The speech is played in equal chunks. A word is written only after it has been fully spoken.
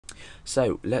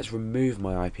So let's remove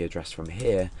my IP address from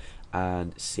here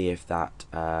and see if that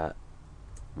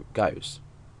goes.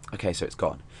 Okay, so it's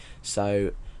gone.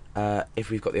 So if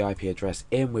we've got the IP address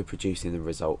in, we're producing the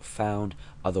result found,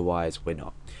 otherwise we're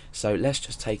not. So let's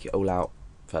just take it all out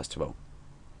first of all.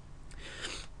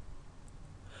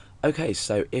 Okay,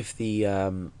 so if the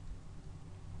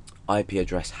IP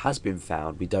address has been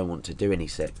found, we don't want to do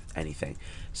anything.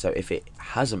 So if it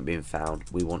hasn't been found,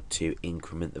 we want to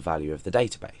increment the value of the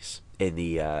database in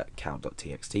the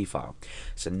count.txt file.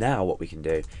 So now what we can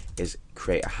do is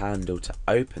create a handle to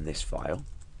open this file.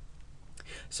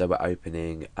 So we're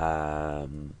opening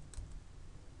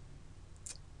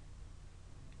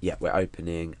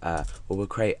we'll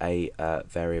create a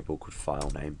variable called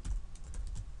file name,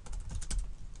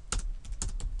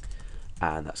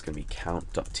 and that's going to be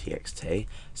count.txt.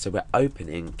 So we're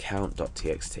opening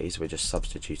count.txt, so we're just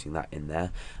substituting that in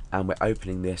there, and we're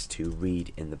opening this to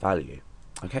read in the value.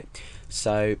 Okay,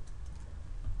 so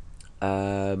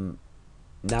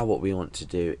now what we want to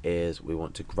do is we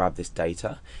want to grab this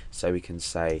data, so we can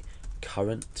say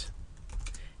current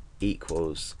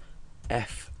equals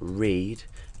f read,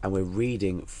 and we're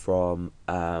reading from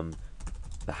the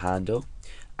handle,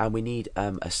 and we need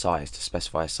a size, to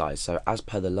specify a size. So as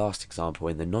per the last example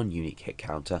in the non-unique hit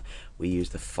counter, we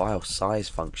used the file size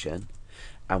function,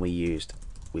 and we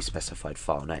specified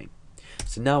file name.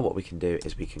 So now what we can do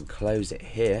is we can close it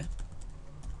here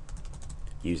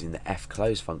using the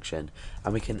fclose function,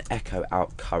 and we can echo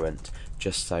out current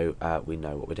just so we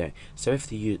know what we're doing. So if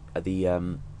the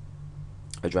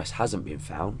address hasn't been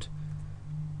found,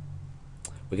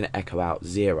 we're going to echo out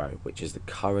 0, which is the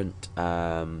current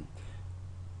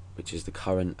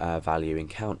value in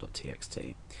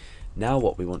count.txt. Now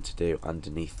what we want to do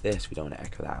underneath this, we don't want to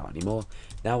echo that out anymore.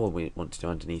 Now what we want to do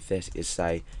underneath this is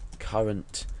say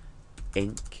current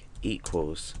inc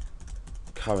equals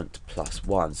current plus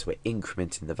 1, so we're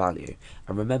incrementing the value.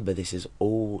 And remember, this is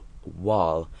all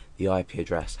while the IP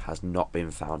address has not been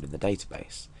found in the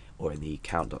database or in the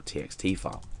count.txt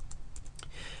file.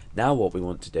 Now what we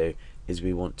want to do is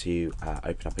we want to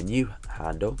open up a new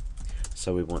handle.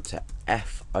 So we want to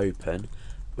fopen,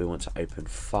 we want to open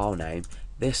file name,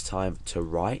 this time to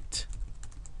write.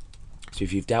 So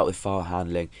if you've dealt with file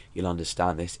handling, you'll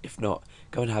understand this. If not,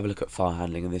 go and have a look at file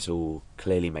handling, and this will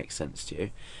clearly make sense to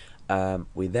you.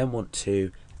 We then want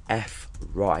to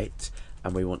write,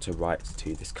 and we want to write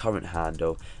to this current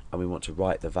handle, and we want to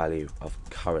write the value of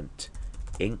current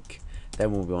inc.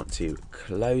 Then we want to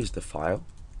close the file,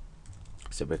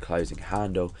 so we're closing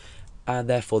handle, and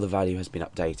therefore the value has been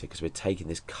updated because we're taking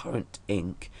this current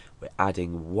inc, we're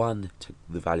adding 1 to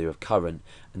the value of current,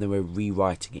 and then we're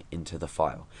rewriting it into the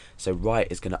file. So write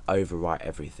is going to overwrite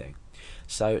everything.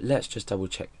 So let's just double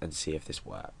check and see if this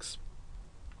works.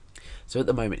 So at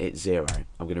the moment it's 0.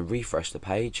 I'm going to refresh the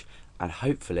page, and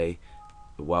hopefully,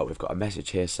 well, we've got a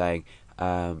message here saying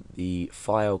the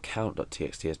file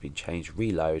count.txt has been changed,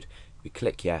 reload. We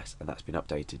click yes, and that's been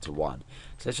updated to 1.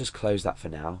 So let's just close that for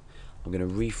now. I'm going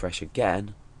to refresh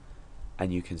again,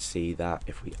 and you can see that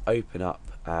if we open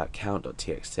up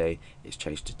count.txt, it's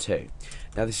changed to 2.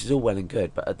 Now this is all well and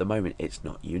good, but at the moment it's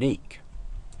not unique.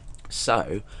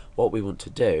 So what we want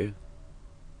to do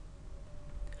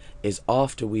is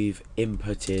after we've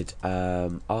inputted,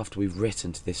 after we've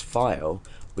written to this file,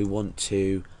 we want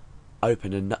to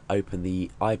open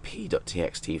the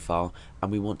ip.txt file,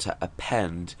 and we want to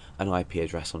append an IP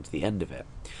address onto the end of it.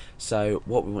 So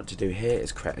what we want to do here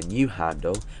is create a new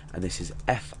handle, and this is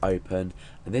fopen,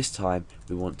 and this time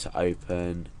we want to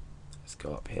open, let's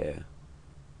go up here,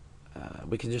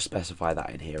 we can just specify that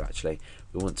in here actually.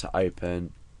 We want to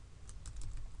open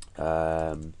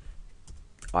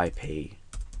ip.txt,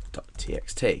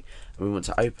 and we want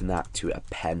to open that to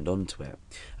append onto it.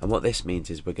 And what this means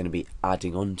is we're going to be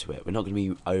adding onto it. We're not going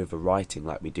to be overwriting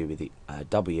like we do with the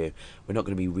W, we're not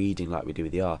going to be reading like we do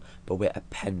with the R, but we're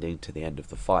appending to the end of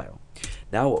the file.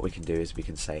 Now what we can do is we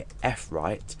can say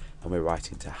fwrite, and we're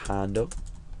writing to handle,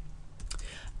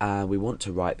 and we want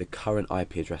to write the current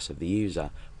IP address of the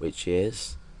user, which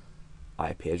is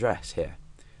IP address here.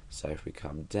 So if we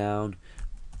come down,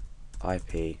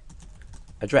 IP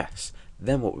address,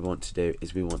 then what we want to do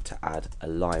is we want to add a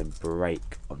line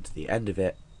break onto the end of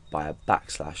it by a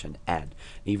backslash and n.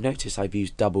 Now you've noticed I've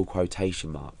used double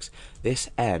quotation marks. This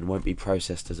n won't be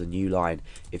processed as a new line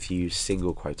if you use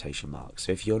single quotation marks.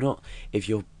 So if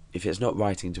it's not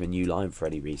writing to a new line for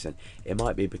any reason, it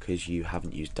might be because you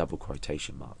haven't used double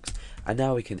quotation marks. And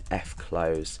now we can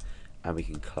fclose, and we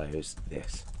can close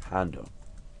this handle.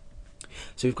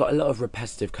 So we've got a lot of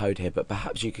repetitive code here, but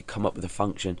perhaps you could come up with a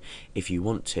function if you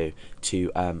want to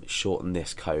shorten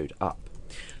this code up.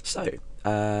 So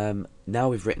now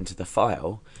we've written to the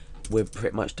file, we're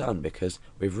pretty much done, because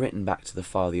we've written back to the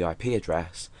file the IP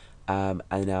address, and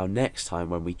now next time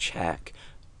when we check,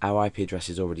 our IP address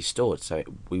is already stored, so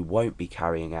we won't be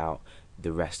carrying out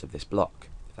the rest of this block,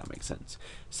 if that makes sense.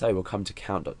 So we'll come to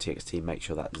count.txt, make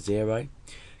sure that's 0,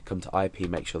 come to IP,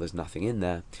 make sure there's nothing in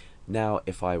there. Now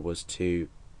if I was to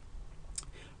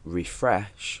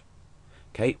refresh,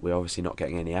 okay, we're obviously not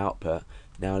getting any output.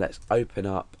 Now let's open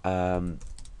up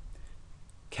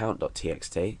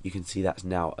count.txt. You can see that's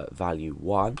now at value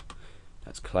 1.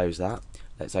 Let's close that.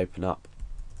 Let's open up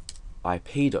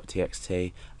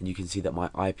ip.txt, and you can see that my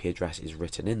IP address is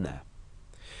written in there.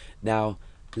 Now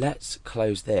let's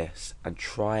close this and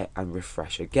try and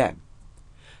refresh again.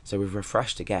 So we've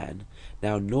refreshed again.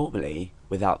 Now normally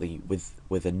without the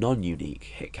with a non-unique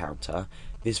hit counter,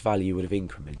 this value would have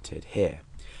incremented here,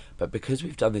 but because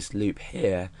we've done this loop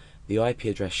here, the IP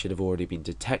address should have already been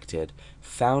detected.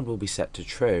 Found will be set to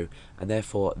true, and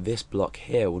therefore this block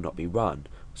here will not be run.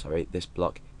 Sorry, this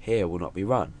block here will not be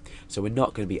run. So we're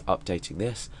not going to be updating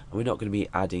this, and we're not going to be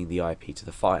adding the IP to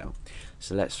the file.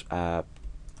 So let's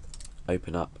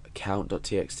open up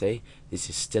count.txt. This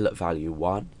is still at value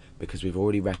 1 because we've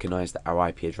already recognized that our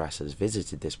IP address has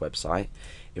visited this website.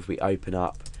 If we open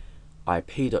up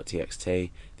ip.txt,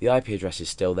 the IP address is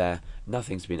still there,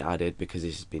 nothing's been added because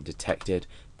this has been detected,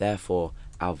 therefore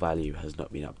our value has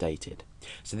not been updated.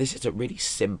 So this is a really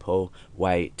simple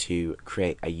way to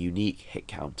create a unique hit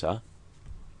counter.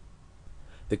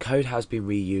 The code has been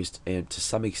reused to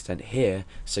some extent here,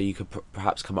 so you could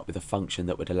perhaps come up with a function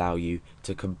that would allow you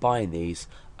to combine these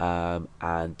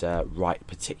and write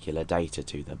particular data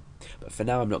to them. But for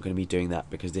now I'm not going to be doing that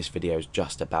because this video is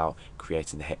just about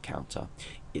creating the hit counter.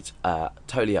 It's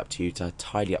totally up to you to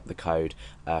tidy up the code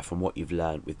from what you've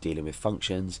learned with dealing with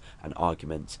functions and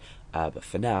arguments, but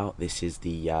for now this is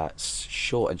the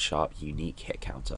short and sharp unique hit counter.